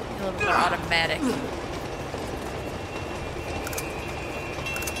little more automatic.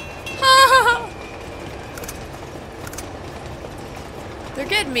 They're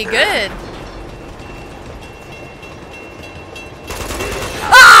getting me good.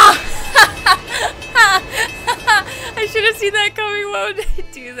 Ah! I should have seen that coming. Why would I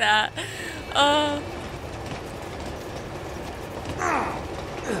do that?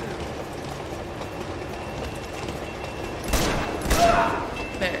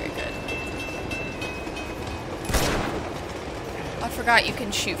 Very good. I forgot you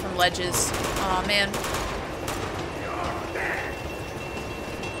can shoot from ledges. Aw, man.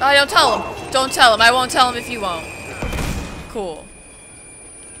 Oh, don't tell him. Don't tell him. I won't tell him if you won't. Cool.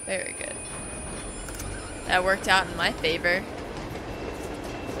 Very good. That worked out in my favor.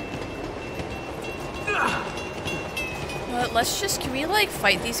 Well, let's just, can we like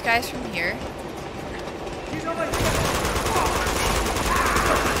fight these guys from here?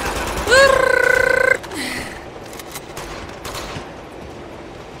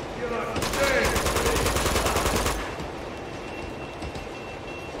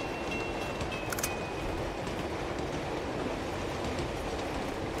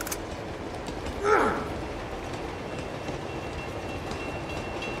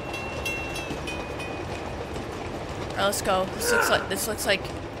 Alright, let's go. This looks like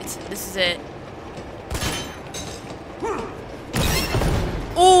this is it.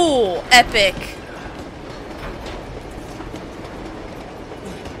 Ooh, epic.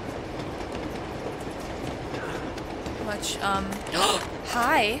 How much,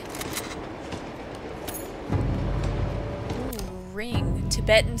 hi. Ooh, ring.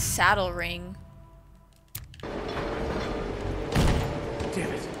 Tibetan saddle ring.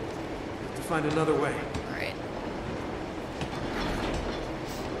 Damn it. Have to find another way. Alright.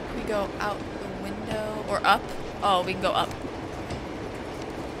 Can we go out the window or up? Oh, we can go up.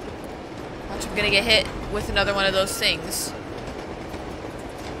 Watch, I'm gonna get hit with another one of those things.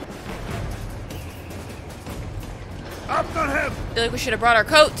 After him! I feel like we should have brought our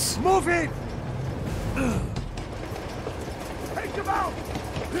coats. Move in! Take him out!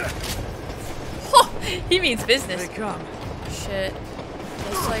 Oh, he means business. They come. Shit.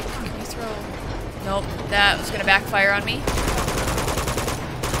 Looks like, can we throw... Nope, that was gonna backfire on me.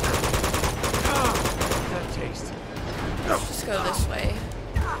 That taste. Let's just go this way.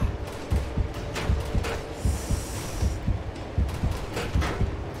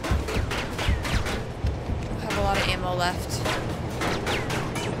 I have a lot of ammo left.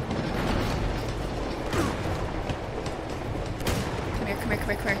 Come here, come here, come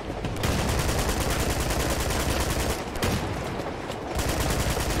here, come here.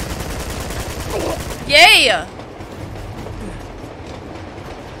 Yay! I'm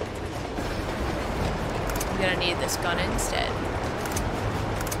gonna need this gun instead.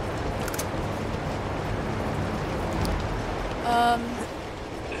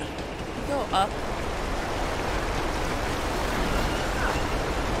 Go up.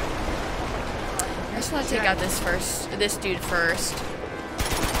 I just want to take out this dude first.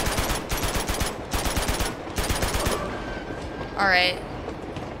 Alright.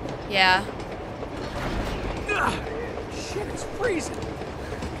 Yeah. Shit, it's freezing.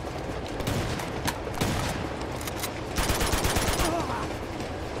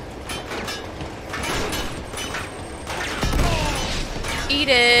 Eat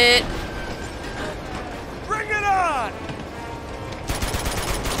it. Bring it on!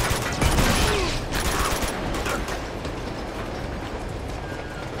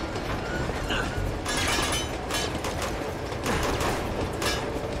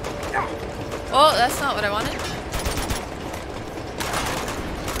 Oh, that's not what I wanted.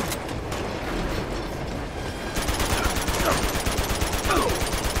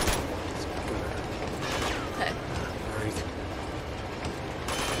 Okay.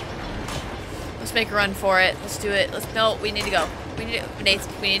 Let's make a run for it. Let's do it. No, we need to go. We need to, Nate,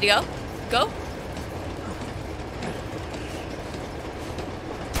 we need to go. Go.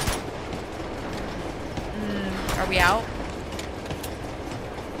 Are we out?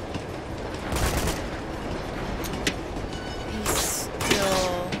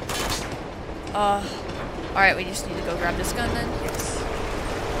 Alright, we just need to go grab this gun then. Yes.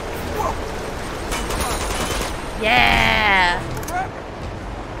 Yeah!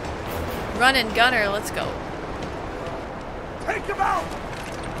 Run and gunner, let's go. Take him out!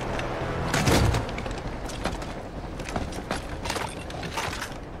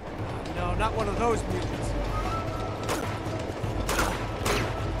 No, not one of those mutants.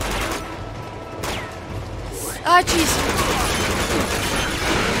 Ah, jeez.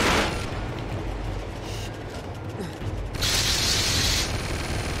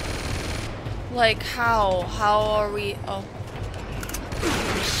 Like, how? How are we? Oh.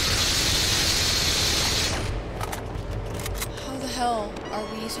 How the hell are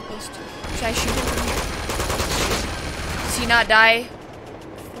we supposed to? Should I shoot him from here? Does he not die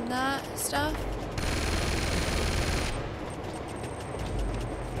from that stuff?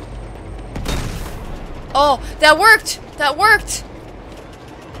 Oh, that worked! That worked!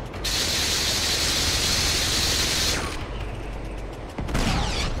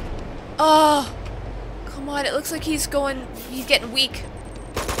 Oh, come on, it looks like he's getting weak.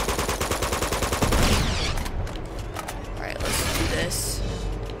 Alright, let's do this.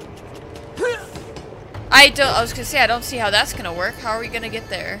 I was gonna say, I don't see how that's gonna work. How are we gonna get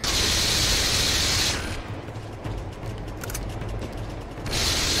there?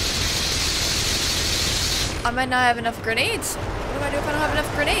 I might not have enough grenades. What do I do if I don't have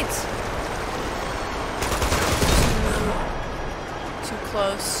enough grenades? Too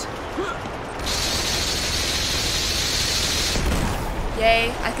close.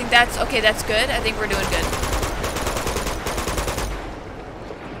 Yay. I think that's okay, that's good. I think we're doing good.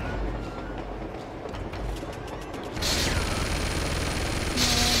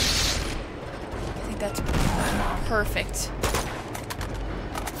 I think that's perfect.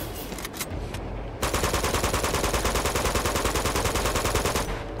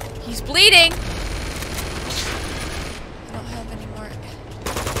 He's bleeding. I don't have any more.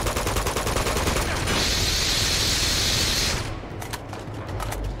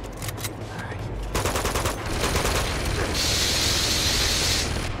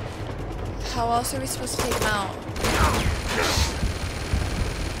 How else are we supposed to take him out?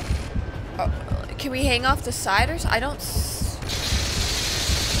 Oh, can we hang off the side or something?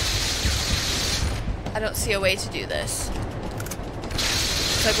 I don't see a way to do this.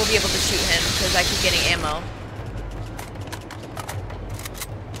 Looks like we'll be able to shoot him because I keep getting ammo.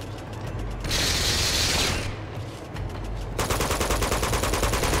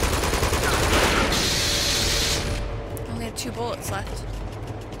 I only have 2 bullets left.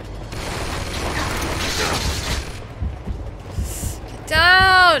 Get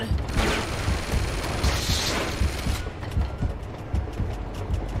down!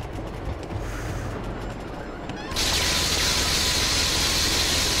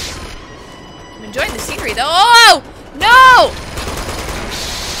 I'm enjoying the scenery though. Oh! No!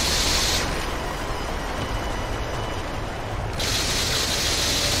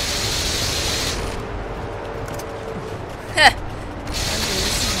 Heh. Okay,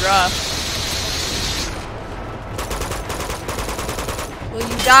 this is rough. Will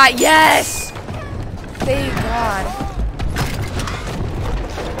you die? Yes! Thank God.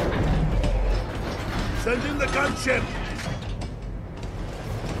 Send in the gunship!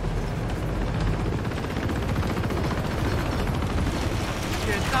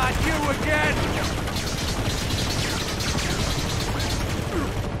 Not you again!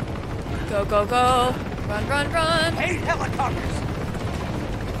 Go, go, go. Run, run, run. Hey, helicopters!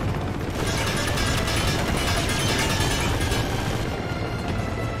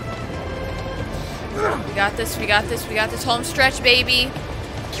 We got this, we got this, we got this home stretch, baby.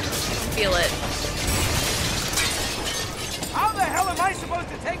 Feel it. How the hell am I supposed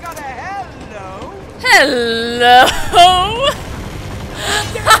to take on a hello? Hello!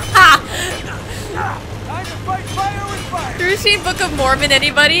 Time to fight fire with fire! Have you seen Book of Mormon,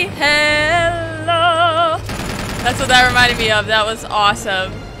 anybody? Hello! That's what that reminded me of. That was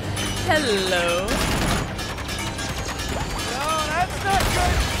awesome. Hello. No, that's not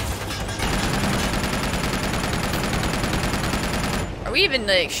good! Are we even,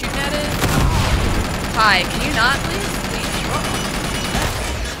 like, shooting at it? Hi, can you not, please? Please.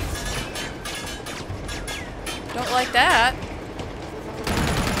 Don't like that.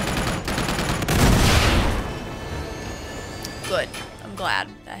 Good. I'm glad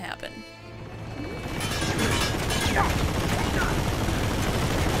that happened.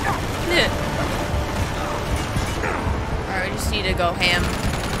 Alright, we just need to go ham.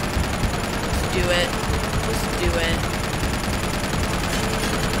 Just do it. Just do it.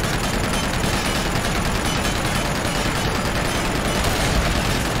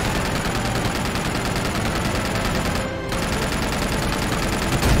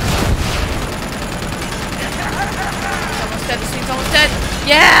 This thing's almost dead.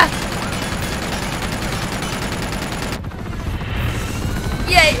 Yeah!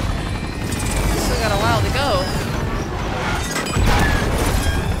 Yay! Still got a while to go.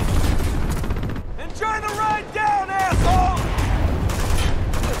 Enjoy the ride down, asshole!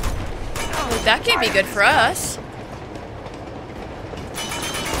 Oh, that can't be good for us.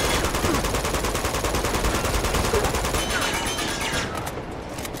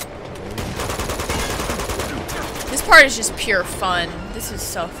 This part is just pure fun. This is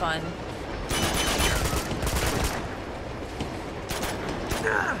so fun.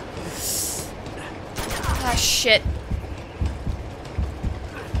 Ah, shit.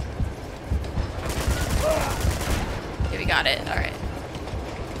 Okay, we got it. Alright.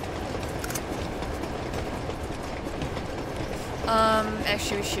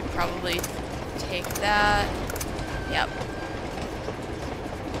 Actually, we should probably take that. Yep.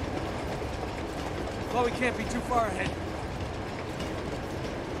 Well, we can't be too far ahead.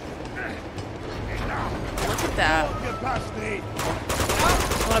 Look at that. Get past me.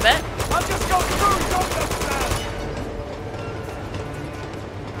 Wanna bet? I'll just go through, don't understand.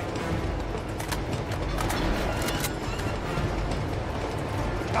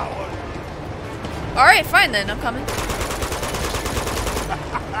 Alright, fine then. I'm coming.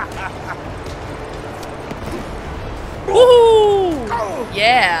 Woohoo!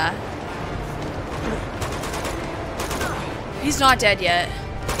 Yeah. He's not dead yet.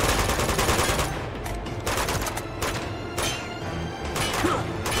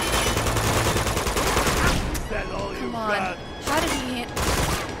 Come on. How did he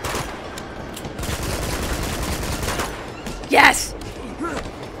Yes!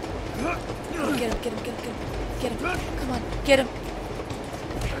 Get him, get him, get him, get him. Get him. Come on, get him.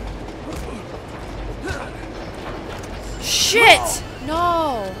 Shit!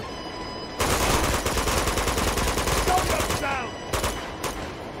 No!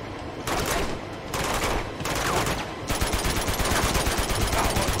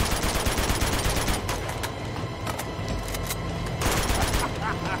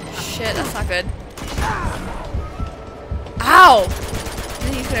 Shit, that's not good. Ow!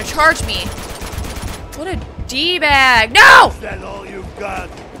 Then he's gonna charge me. What a D-bag! No! Is that all you've got?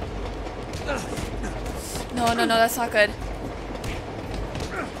 No, no, no, that's not good.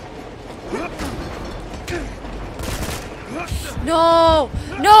 No!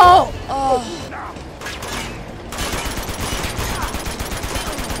 No! Oh.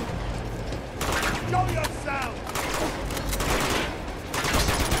 Show yourself!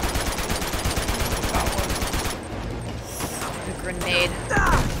 The grenade.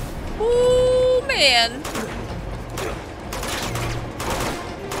 Ooh, man.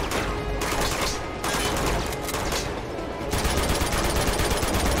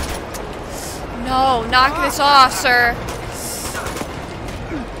 No, knock this off, sir.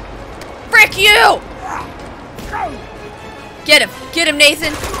 Frick you! Get him! Get him,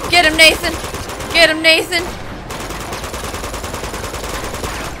 Nathan! Get him, Nathan! Get him, Nathan!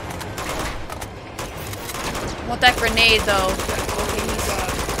 I want that grenade, though. Okay,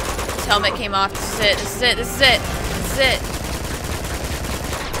 his helmet came off. This is it. This is it. This is it. This is it.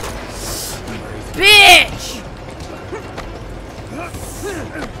 Bitch!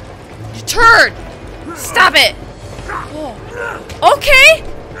 You turd! Stop it! Oh. Okay!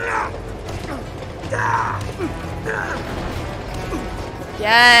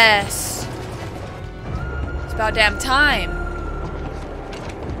 Yes! It's about damn time.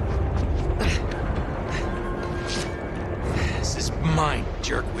 This is mine,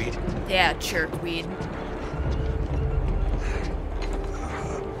 jerkweed. Yeah, jerkweed.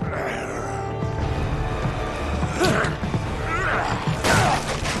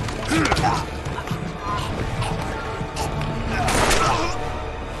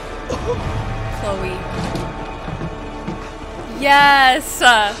 Chloe. Yes!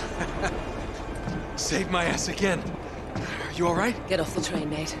 Saved my ass again. Are you alright? Get off the train,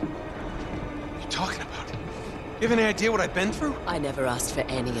 mate. What are you talking about? You have any idea what I've been through? I never asked for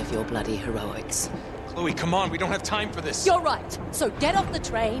any of your bloody heroics. Chloe, come on, we don't have time for this. You're right. So get off the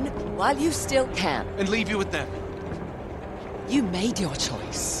train while you still can. And leave you with them. You made your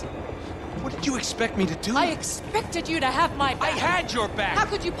choice. What did you expect me to do? I expected you to have my back. I had your back! How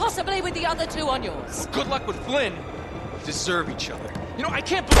could you possibly with the other two on yours? Good luck with Flynn. We deserve each other. You know, I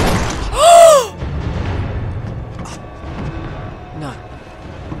can't believe... No.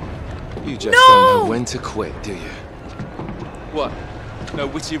 You just don't know when to quit, do you? What? No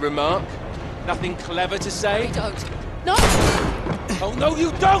witty remark? Nothing clever to say? I don't. No! Oh, no,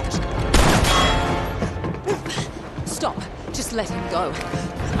 you don't! Stop. Just let him go.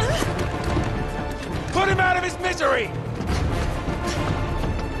 Put him out of his misery!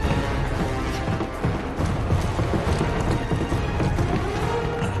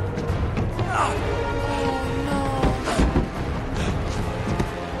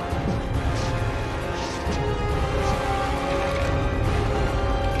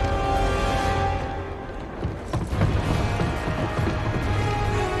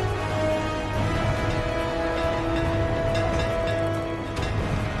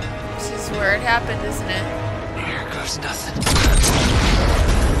 This is where it happened, isn't it? Here goes nothing.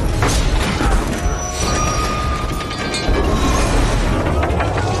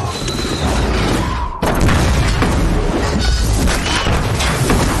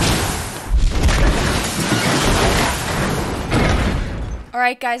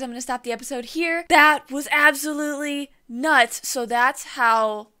 Alright guys, I'm gonna stop the episode here. That was absolutely nuts. So that's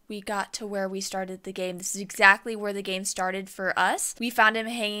how we got to where we started the game. This is exactly where the game started for us. We found him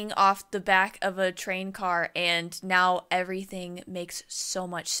hanging off the back of a train car, and now everything makes so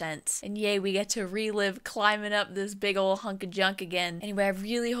much sense. And yay, we get to relive climbing up this big old hunk of junk again. Anyway, I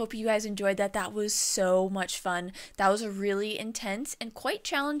really hope you guys enjoyed that. That was so much fun. That was a really intense and quite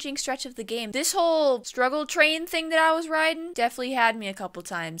challenging stretch of the game. This whole struggle train thing that I was riding definitely had me a couple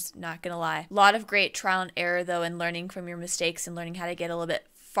times, not gonna lie. A lot of great trial and error though, and learning from your mistakes and learning how to get a little bit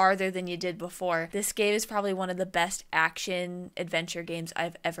farther than you did before. This game is probably one of the best action adventure games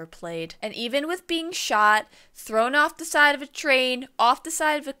I've ever played. And even with being shot, thrown off the side of a train, off the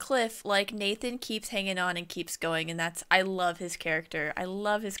side of a cliff, like Nathan keeps hanging on and keeps going, and I love his character. I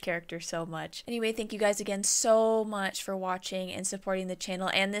love his character so much. Anyway, thank you guys again so much for watching and supporting the channel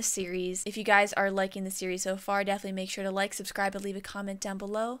and this series. If you guys are liking the series so far, definitely make sure to like, subscribe, and leave a comment down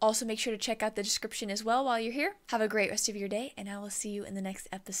below. Also, make sure to check out the description as well while you're here. Have a great rest of your day, and I will see you in the next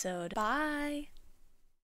episode. Bye!